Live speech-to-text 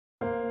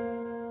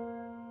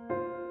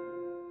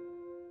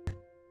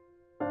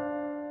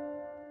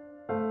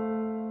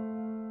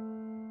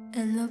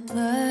and the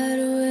blood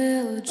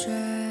will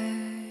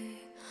dry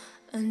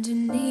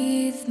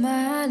underneath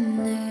my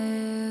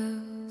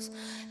nails,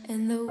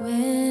 and the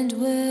wind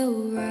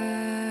will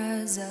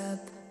rise up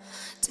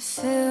to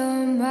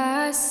fill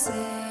my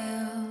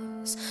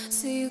sails.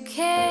 So you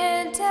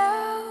can't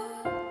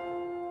doubt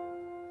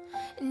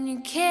and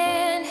you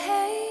can't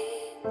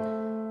hate,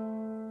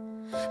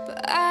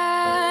 but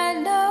I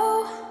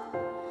know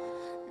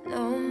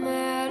no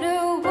matter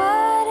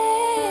what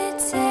it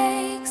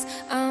takes,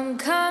 I'm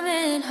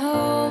coming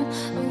home,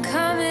 I'm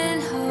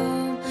coming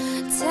home.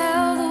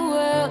 Tell the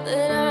world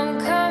that I'm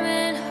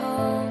coming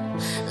home.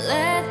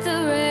 Let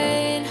the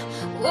rain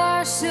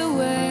wash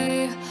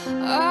away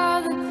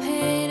all the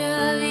pain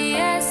of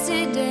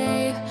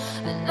yesterday.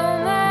 I know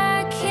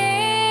my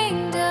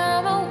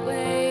kingdom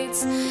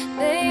awaits.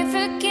 They've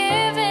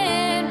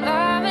forgiven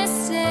my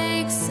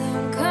mistakes.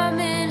 I'm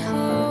coming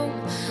home,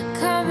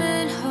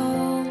 coming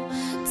home.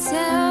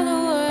 Tell the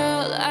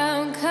world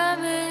I'm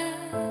coming.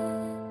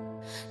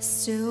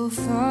 Still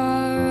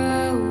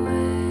far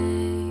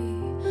away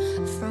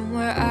from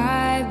where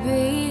I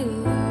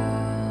belong,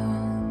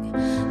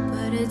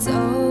 but it's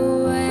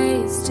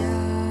always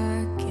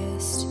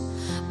darkest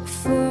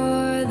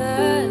before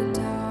the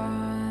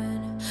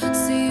dawn.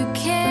 So you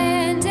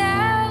can't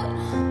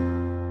doubt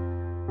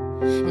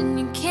and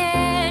you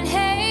can't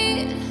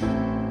hate,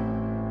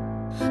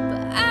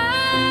 but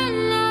I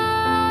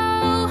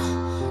know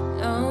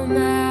no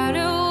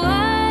matter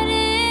what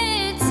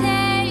it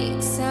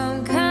takes,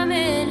 I'm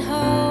coming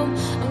home,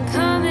 I'm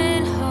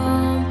coming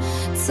home.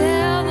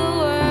 Tell the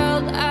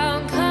world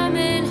I'm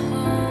coming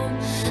home.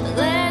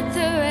 Let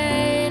the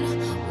rain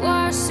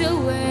wash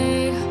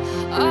away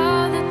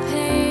all the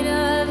pain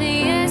of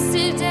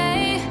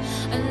yesterday.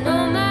 I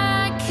know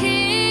my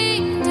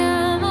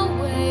kingdom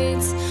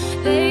awaits.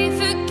 They've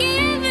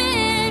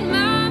forgiven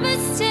my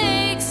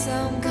mistakes.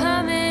 I'm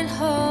coming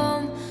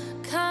home,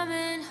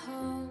 coming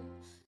home.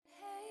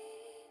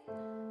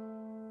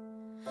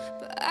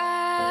 But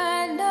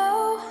I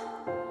know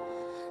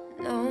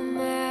no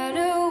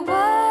matter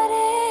what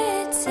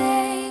it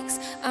takes,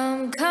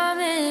 I'm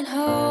coming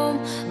home,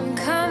 I'm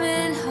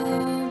coming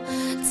home.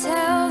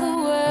 Tell the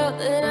world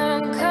that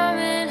I'm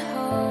coming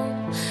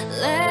home.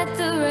 Let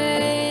the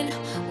rain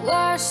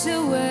wash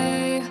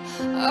away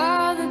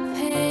all the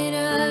pain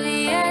of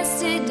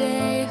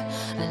yesterday.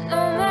 I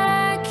know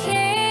my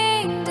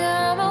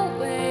kingdom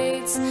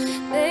awaits.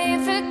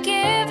 They've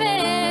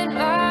forgiven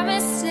my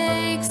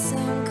mistakes.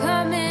 I'm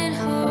coming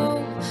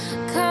home,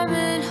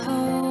 coming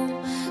home.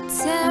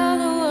 Tell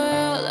the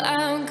world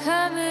I'm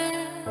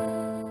coming.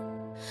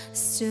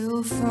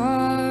 Still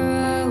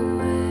far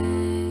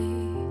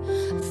away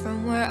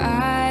from where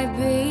I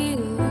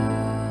belong,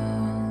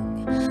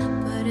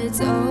 but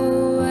it's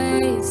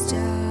always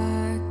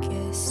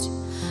darkest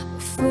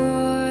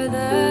before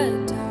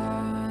the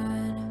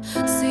dawn.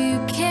 So you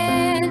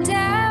can't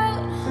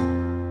doubt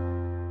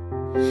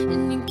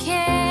and you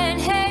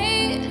can't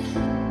hate,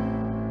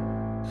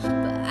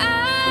 but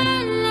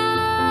I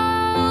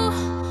know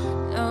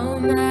no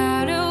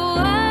matter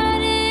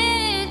what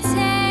it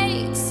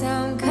takes,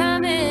 I'm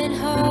coming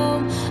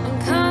home, I'm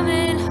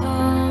coming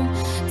home.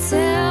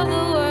 Tell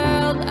the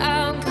world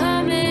I'm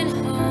coming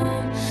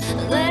home.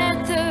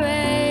 Let the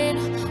rain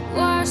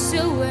wash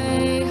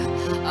away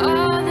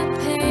all the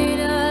pain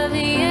of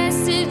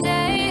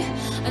yesterday.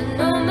 I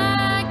know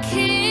my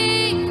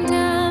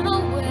kingdom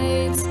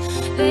awaits.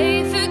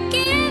 They've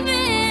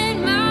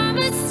forgiven my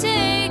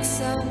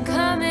mistakes. I'm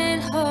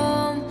coming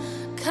home,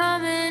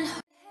 coming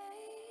home.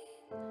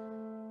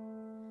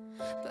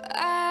 But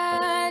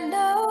I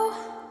know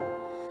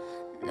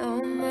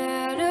no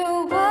matter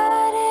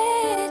what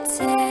it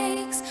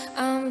takes,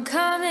 I'm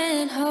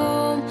coming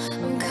home,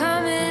 I'm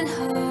coming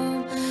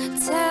home.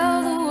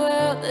 Tell the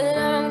world that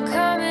I'm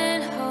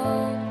coming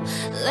home.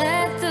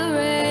 Let the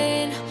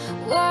rain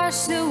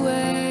wash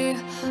away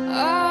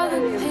all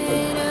the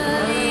pain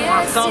of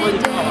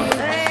yesterday.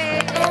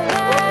 Oh,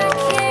 my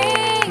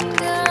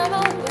kingdom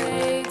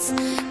awaits.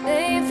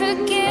 They've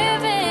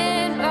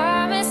forgiven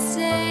my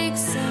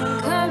mistakes.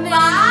 I'm coming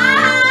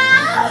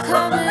home,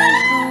 coming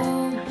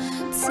home.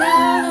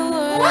 Tell the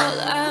world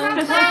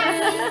I'm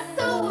coming.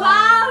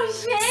 Uau,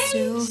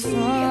 Still gente!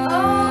 far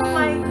Oh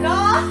my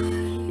god!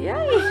 E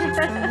aí?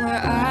 from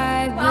where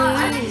I Olha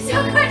belong,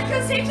 esse cara que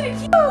eu sempre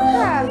aqui.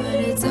 but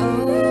it's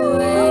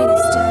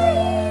always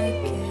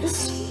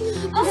darkest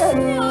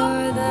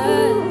before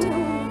the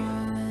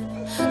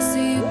dawn. So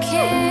you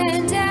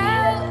can't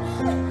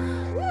doubt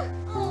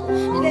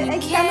and you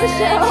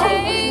can't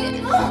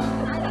hate,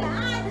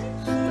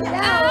 but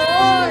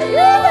I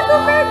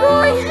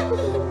know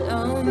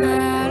no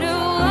matter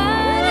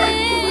what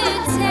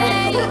it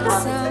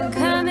takes, I'm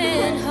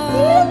coming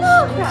home,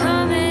 I'm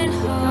coming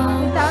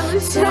home. Tá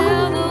no chão.